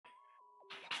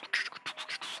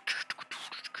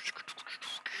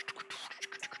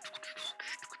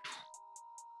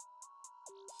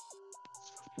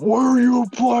Were you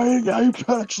playing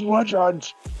Apex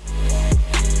Legends?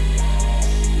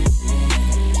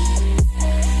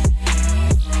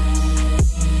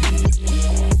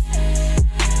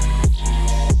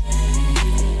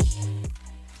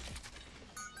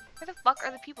 Where the fuck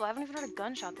are the people? I haven't even heard a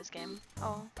gunshot this game.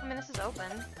 Oh, I mean, this is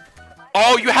open.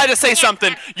 Oh, you had to say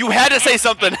something. You had to say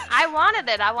something. I wanted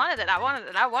it. I wanted it. I wanted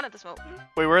it. I wanted the smoke.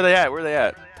 Wait, where are they at? Where are they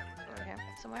at? Over here,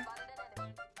 somewhere.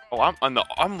 Oh,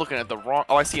 I'm looking at the wrong.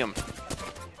 Oh, I see him.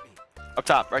 Up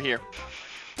top, right here.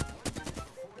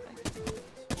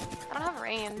 I don't have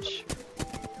range.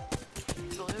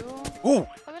 Blue. Ooh,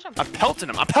 I'm pelting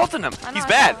him. I'm pelting him. He's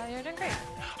bad. You're doing great.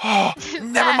 Oh,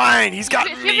 never mind. He's got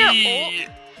me.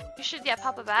 You should, yeah,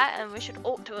 pop a bat, and we should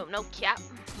ult to him. No cap.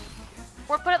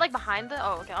 Or put it like behind the.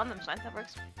 Oh, okay, on them side. That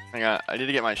works. I need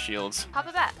to get my shields. Pop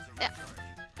a bat. Yeah.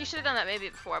 You should have done that maybe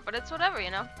before, but it's whatever, you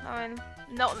know. I mean,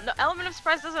 no element of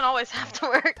surprise doesn't always have to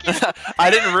work. You know? I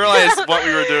didn't realize what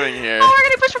we were doing here. Oh, we're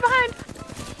getting pushed from behind.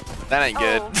 That ain't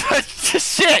good. Oh.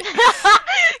 Shit.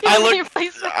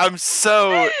 I'm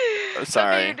so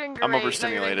sorry. Okay, I'm no,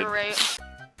 overstimulated. great.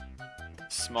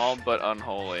 Small but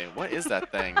unholy. What is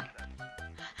that thing?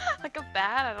 Like a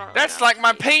bat? I don't know. That's like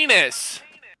my penis.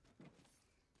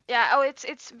 Yeah. Oh,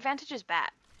 it's Vantage's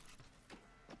bat.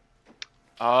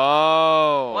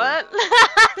 Oh. What?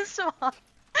 Small.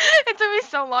 It took me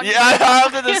so long. Yeah, I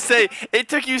was gonna say it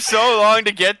took you so long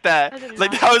to get that.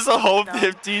 Like that was the whole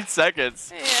 15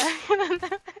 seconds. Yeah.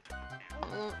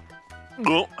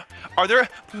 Are there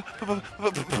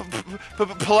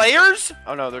players?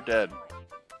 Oh no, they're dead.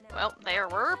 Well, there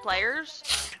were players.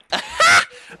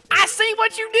 I see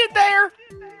what you did there.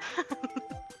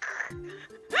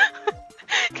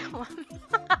 Come on.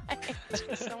 I hate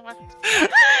you so much.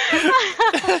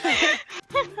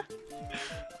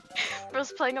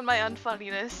 Bro's playing on my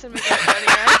unfunniness and making it funnier.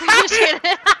 I appreciate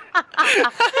it.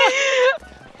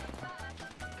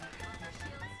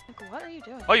 Like, what are you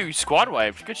doing? Oh, you squad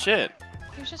wiped. Good shit.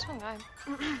 He was just one guy.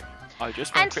 Oh,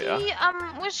 just and he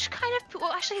was kind of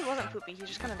well, actually he wasn't poopy. He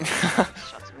just kind of missed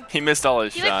shots at me. He missed all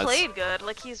his shots. He like played good.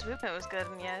 Like his movement was good,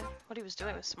 and yeah, what he was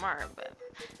doing was smart. But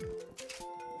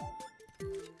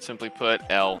simply put,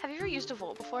 L. have you ever used a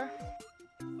Volt before?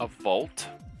 A Volt?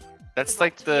 That's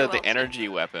like the energy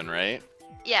weapon, right?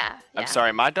 Yeah. I'm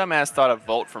sorry, my dumbass thought of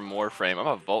Volt from Warframe. I'm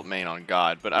a Volt main on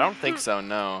God, but I don't think so.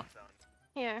 No.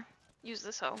 Here, use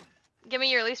this hoe. Give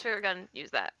me your least favorite gun. Use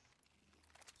that.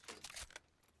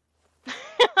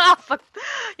 Oh, fuck.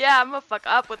 Yeah, I'm gonna fuck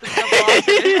up with this double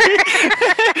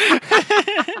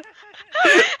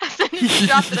As soon as you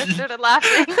dropped it, I started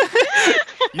laughing.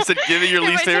 You said, give me your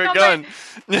least favorite gun.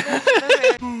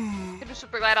 Get a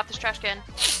super glide off this trash can.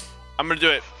 I'm gonna do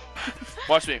it.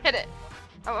 Watch me. Hit it.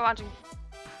 Oh, we're watching.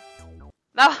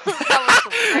 That was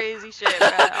some crazy shit, bro.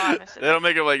 Oh, I missed it. They don't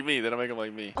make them like me. They don't make them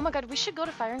like me. Oh my god, we should go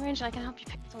to firing range and I can help you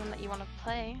pick the one that you want to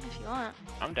play if you want.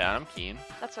 I'm down. I'm keen.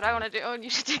 That's what I want to do, and you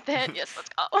should take the hit. Yes, let's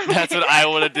go. That's what I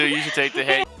want to do. You should take the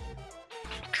hit.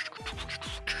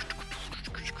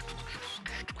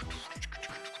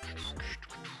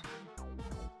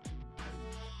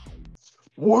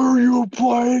 Were you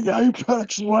playing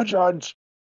Apex Legends?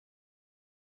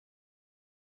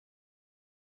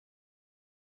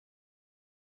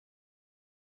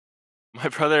 My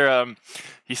brother,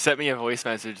 he sent me a voice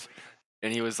message,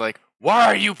 and he was like, "Why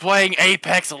are you playing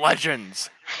Apex Legends?"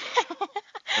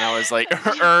 And I was like,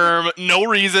 no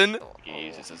reason.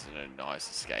 Jesus, this is a nice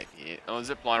escape here. Oh,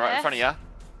 zip line right in front of you.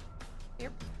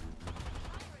 Yep.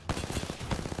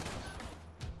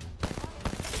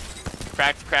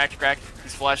 Cracked.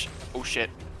 He's flush. Oh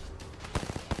shit.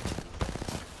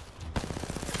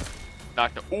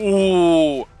 Knocked him.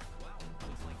 Ooh.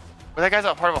 But that guy's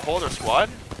not part of a holder squad.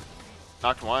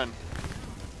 Knocked one.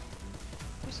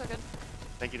 You're so good.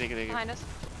 Thank you. Behind us.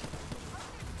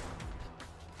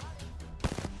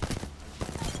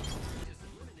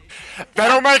 They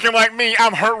don't make him like me.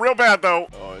 I'm hurt real bad though.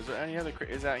 Oh, is there any other?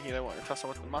 Is that he that want to trust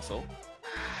someone with muscle?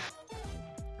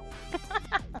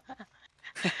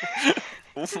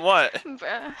 What?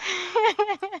 Bruh.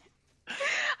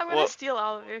 I'm gonna steal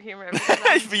all of your humor because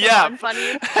I'm yeah. so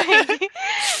unfunny.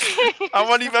 I'm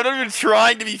not even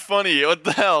trying to be funny. What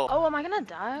the hell? Oh, am I gonna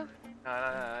die?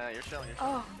 No, you're chilling.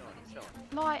 Oh. You're chilling.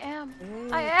 No, I am.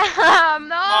 I am.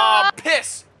 No. Oh,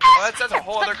 piss. Oh, that's a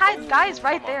whole other. Guy's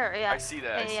right there. Yeah. I see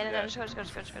that. Yeah. Just go.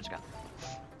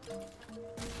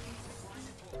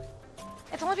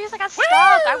 It's only because I got stuck.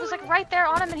 I was like right there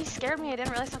on him and he scared me. I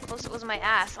didn't realize how close it was to my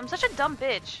ass. I'm such a dumb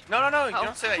bitch. No. You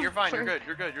don't say that. You're fine. You're good.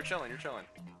 You're chilling.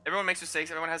 Everyone makes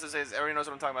mistakes. Everyone has mistakes. Everyone knows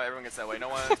what I'm talking about. Everyone gets that way. No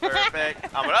one's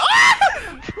perfect. I'm gonna.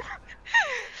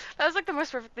 That was like the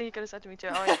most perfect thing you could have said to me too.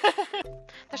 Oh, yeah.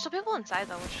 There's still people inside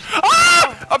though, which is...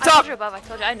 Ah! Up I told top! you above, I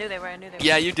told you. I knew they were, I knew they were.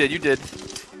 Yeah, you did, you did.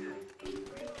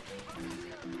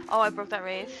 Oh, I broke that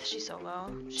Wraith. She's so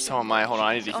low. So am I. Hold on,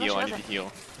 I need to heal. I need to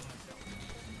heal.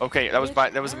 Okay, that was by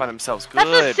themselves. Good.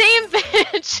 That's the same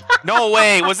bitch! No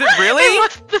way, was it really? It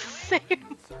was the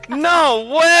same. No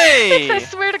way! I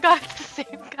swear to God, it's the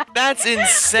same guy. That's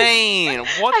insane.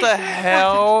 What the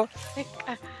hell?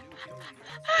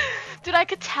 Dude, I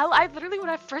could tell. I literally, when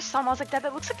I first saw him, I was like, that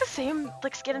looks like the same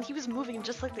like skin, and he was moving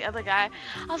just like the other guy.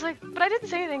 I was like, but I didn't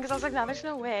say anything because I was like, no, there's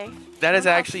no way. That is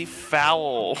actually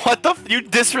foul. What the? You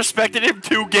disrespected him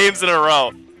 2 games in a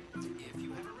row.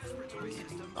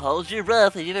 Hold your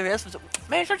breath. You never asked for.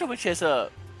 Man, shut your chest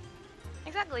up.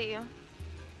 Exactly.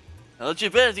 Hold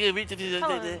your breath. You reach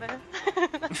Hello,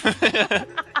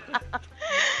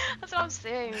 that's what I'm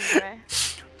saying, bro.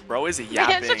 Bro is a Man,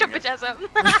 yapping. shut your bitch ass up.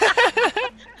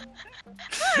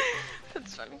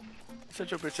 That's funny. Shut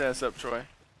your bitch ass up, Troy.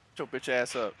 Shut your bitch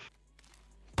ass up.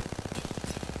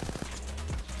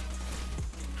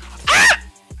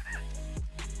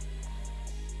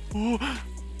 Ah!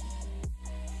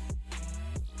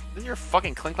 Is your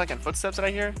fucking clink-clanking footsteps that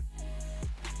I hear?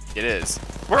 It is.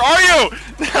 Where are you?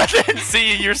 I didn't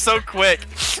see you. You're so quick.